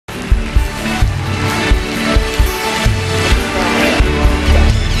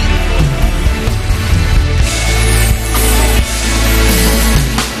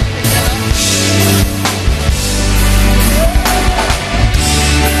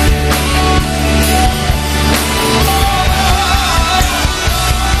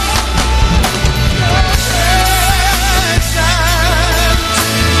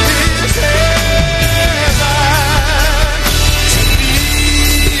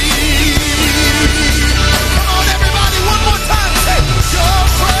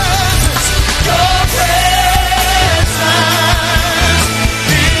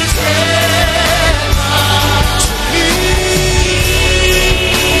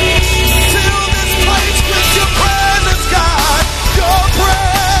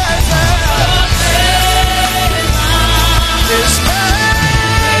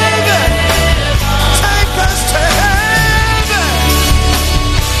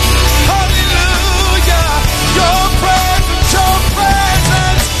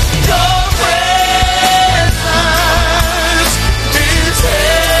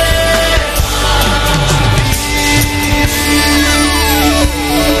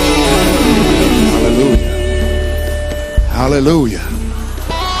Hallelujah.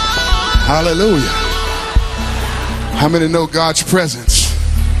 Hallelujah. How many know God's presence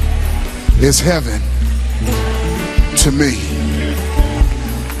is heaven to me?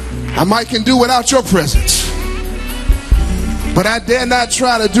 I might can do without your presence, but I dare not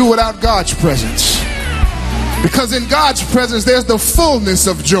try to do without God's presence, because in God's presence there's the fullness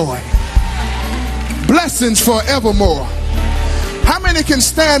of joy, blessings forevermore. How many can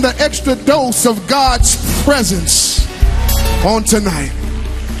stand an extra dose of God's presence on tonight?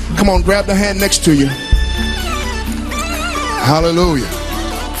 Come on, grab the hand next to you. Hallelujah.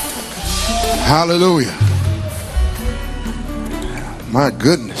 Hallelujah. My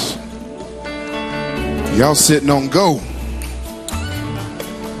goodness. Y'all sitting on go.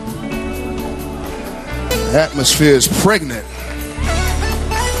 The atmosphere is pregnant.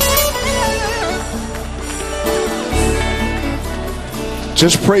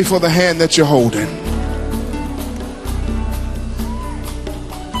 Just pray for the hand that you're holding.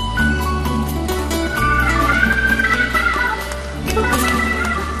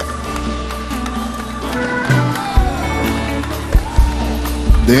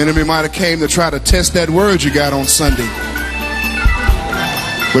 The enemy might have came to try to test that word you got on Sunday.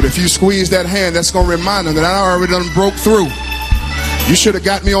 But if you squeeze that hand, that's going to remind them that I already done broke through. You should have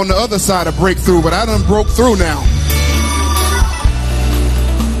got me on the other side of breakthrough, but I done broke through now.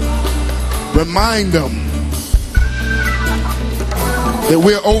 Remind them that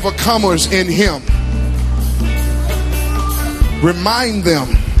we're overcomers in Him. Remind them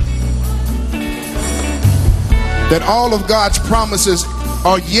that all of God's promises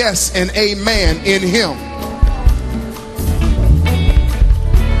are yes and amen in Him.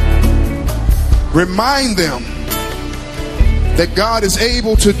 Remind them that God is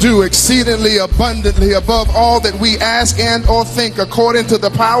able to do exceedingly abundantly above all that we ask and or think, according to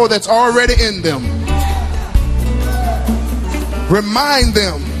the power that's already in them. Remind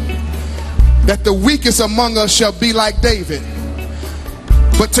them that the weakest among us shall be like David,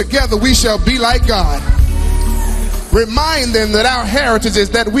 but together we shall be like God. Remind them that our heritage is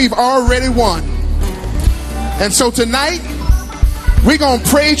that we've already won. And so tonight, we're going to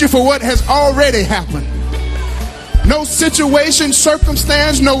praise you for what has already happened. No situation,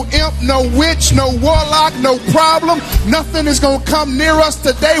 circumstance, no imp, no witch, no warlock, no problem. Nothing is going to come near us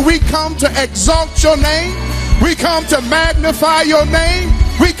today. We come to exalt your name. We come to magnify your name.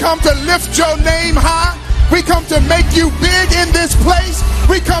 We come to lift your name high. We come to make you big in this place.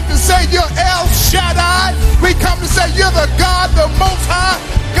 We come to say you're El Shaddai. We come to say you're the God, the Most High.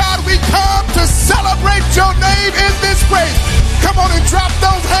 God, we come to celebrate your name in this place. Come on and drop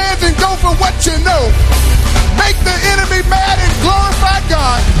those hands and go for what you know. Make the enemy mad and glorify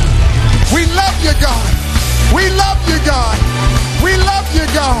God. We love you, God. We love you, God. We love you,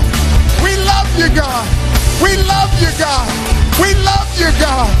 God. We love you, God. We love you, God. We love you,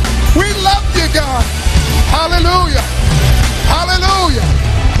 God. We love you, God. Hallelujah. Hallelujah.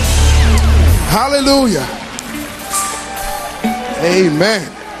 Hallelujah. Amen.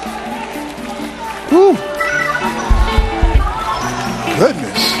 Woo.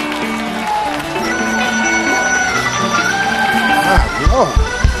 Goodness. My Lord.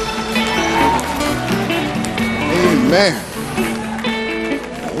 Amen.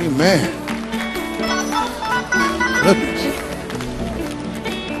 Amen. Goodness.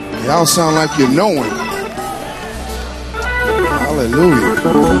 Y'all sound like you're knowing. Hallelujah.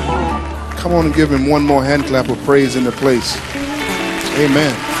 Come on and give him one more hand clap of praise in the place.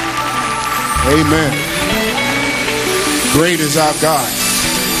 Amen. Amen. Great is our God.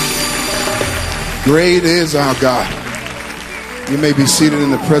 Great is our God. You may be seated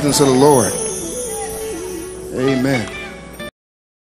in the presence of the Lord. Amen.